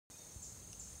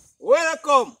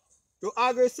Welcome to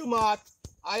Agri Smart.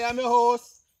 I am your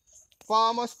host,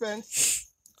 Farmer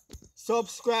Spence.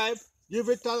 Subscribe, give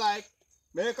it a like,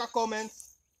 make a comment.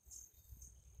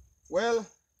 Well,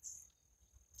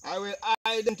 I will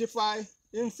identify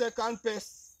insect and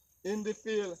pests in the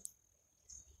field.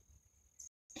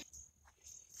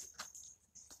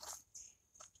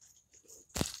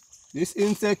 This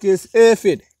insect is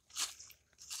aphid.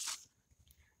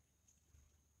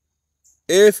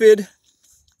 Aphid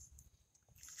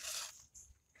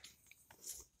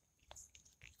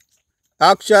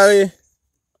actually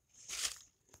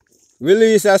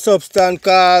release a substance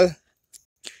called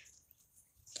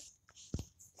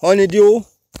honeydew.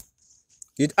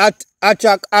 It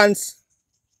attracts ants.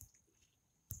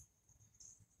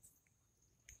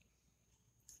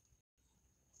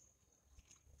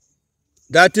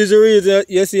 That is the reason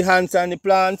you see ants on the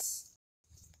plants.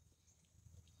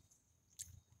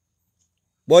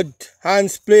 But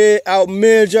ants play a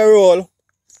major role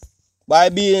by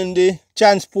being the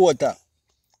transporter.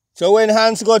 So when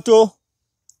ants go to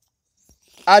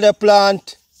other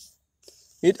plant,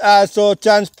 it also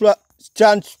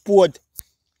transport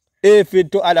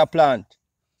aphid to other plant.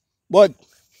 But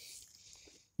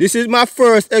this is my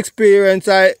first experience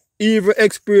I ever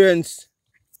experienced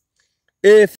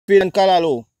aphid and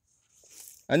callaloo.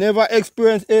 I never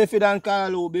experienced aphid and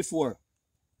callaloo before.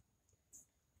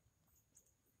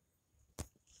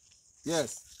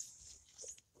 Yes.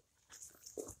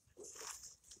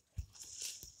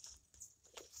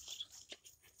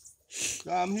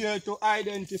 So I'm here to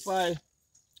identify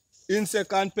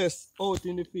insect and pests out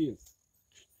in the field.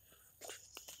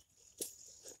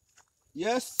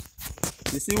 Yes.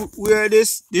 You see where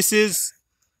this is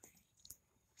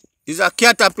a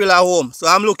caterpillar home. So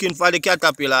I'm looking for the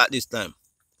caterpillar at this time.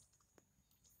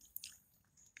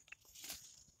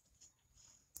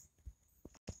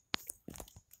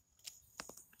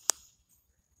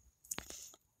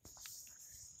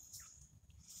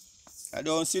 I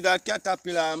don't see that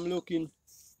caterpillar. I'm looking.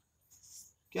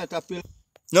 Caterpillar.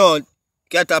 No,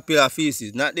 caterpillar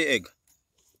feces, not the egg.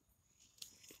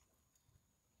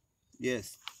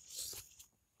 Yes.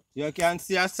 You can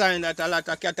see a sign that a lot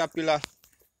of caterpillar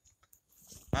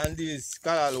and this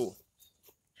callaloo.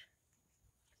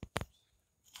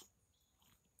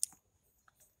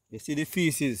 You see the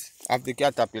feces of the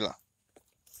caterpillar.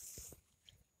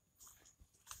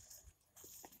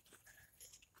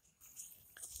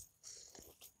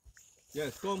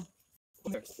 Yes, come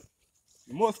here.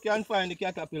 You must can find the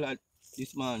caterpillar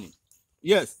this morning.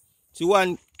 Yes, see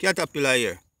one caterpillar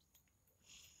here.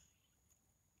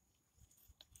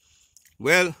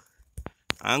 Well,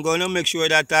 I'm going to make sure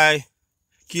that I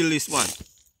kill this one.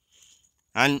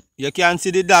 And you can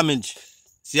see the damage.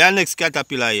 See our next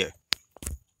caterpillar here.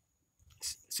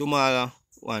 Smaller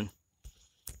one.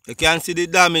 You can see the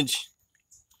damage.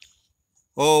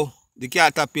 Oh, the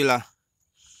caterpillar.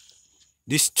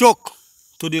 The struck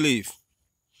to the leaf.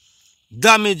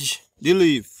 Damage the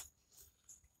leaf.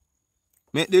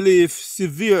 Make the leaf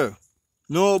severe.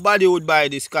 Nobody would buy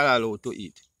this callaloo to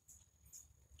eat.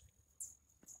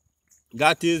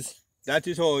 That is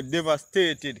how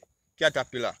devastated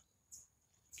caterpillar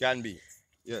can be.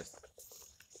 Yes.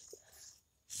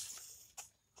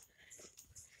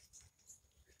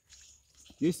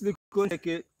 This little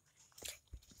insect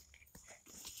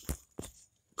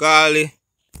called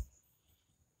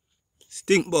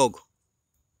stink bug.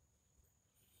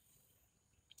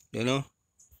 You know?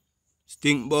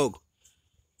 Stink bug.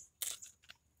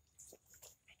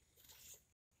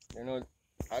 You know,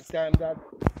 at times that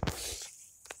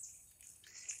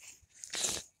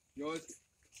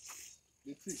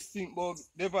the stink bug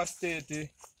devastated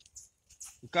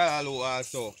the callaloo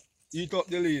also. Eat up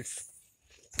the leaf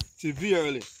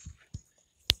severely.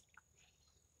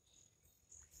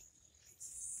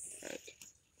 Right.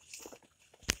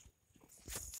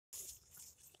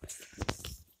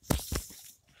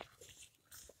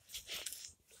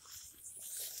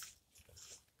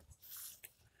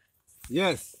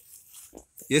 Yes.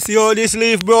 You see how this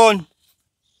leaf brown?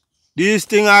 These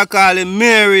things are called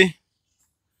Mary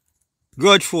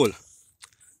grudgeful.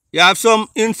 You have some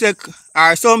insect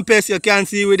or some pests you can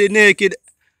see with the naked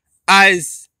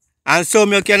eyes, and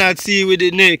some you cannot see with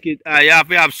the naked eye. You have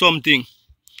to have something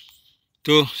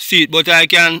to see it, but I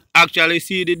can actually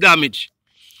see the damage.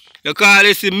 You call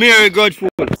this Mary grudgeful.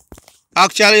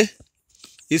 Actually,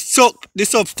 it sucked the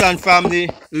substance from the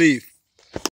leaf.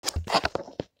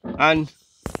 And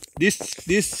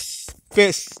this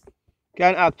pest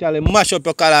can actually mash up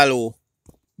your callaloo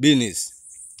business.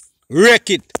 Wreck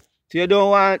it. So you don't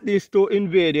want this to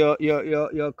invade your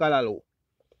callaloo.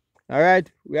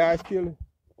 Alright, we are still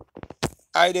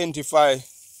identify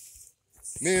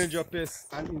major pests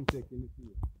and insects in the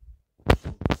field.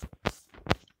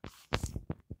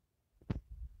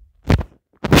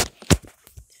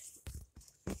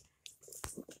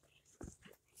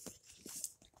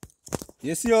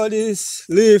 You see all this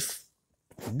leaf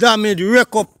damage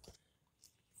wreck up?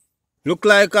 Look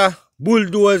like a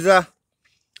bulldozer.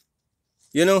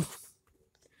 You know,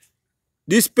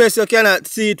 this pest you cannot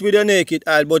see it with your naked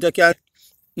eye, but you can,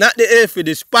 not the aphid,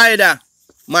 the spider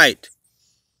mite.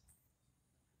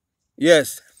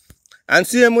 Yes. And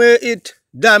same way it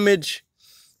damage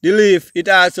the leaf, it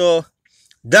also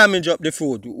damage up the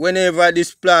food whenever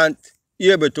this plant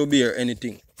is able to bear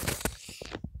anything.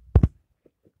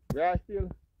 We are still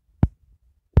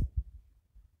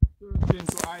searching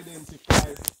to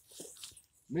identify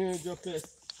major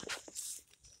pests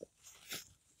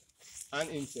and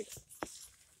insects.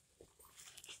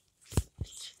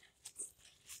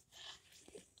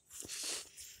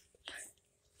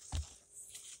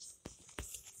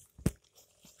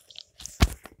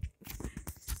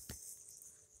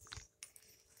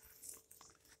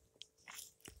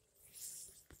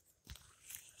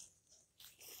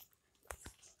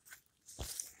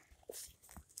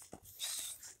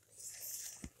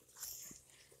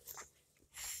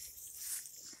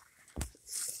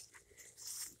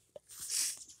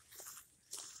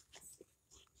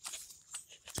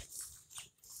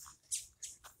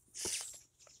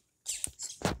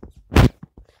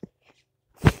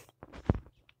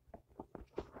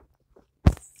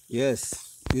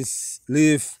 Yes, this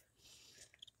leaf,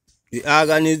 the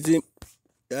organism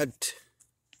that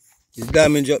is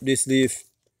damage up this leaf,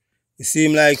 it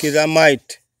seems like it's a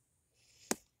mite.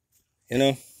 You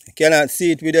know, you cannot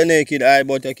see it with the naked eye,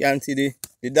 but you can see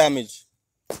the damage.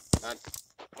 And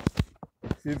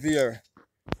severe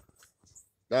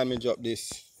damage up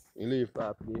this leaf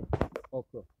of the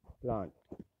okra plant.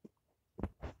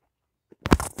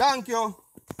 Thank you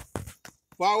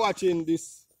for watching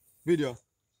this video.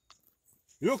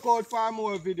 Look out for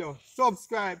more videos.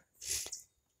 Subscribe.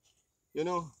 You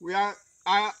know,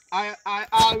 I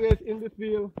always in the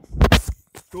field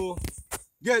to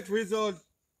get results.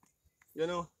 You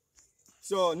know.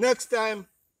 So next time,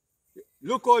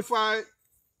 look out for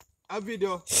a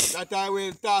video that I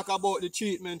will talk about the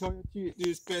treatment, how you treat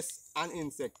these pests and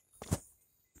insects.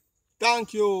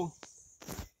 Thank you,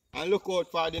 and look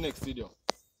out for the next video.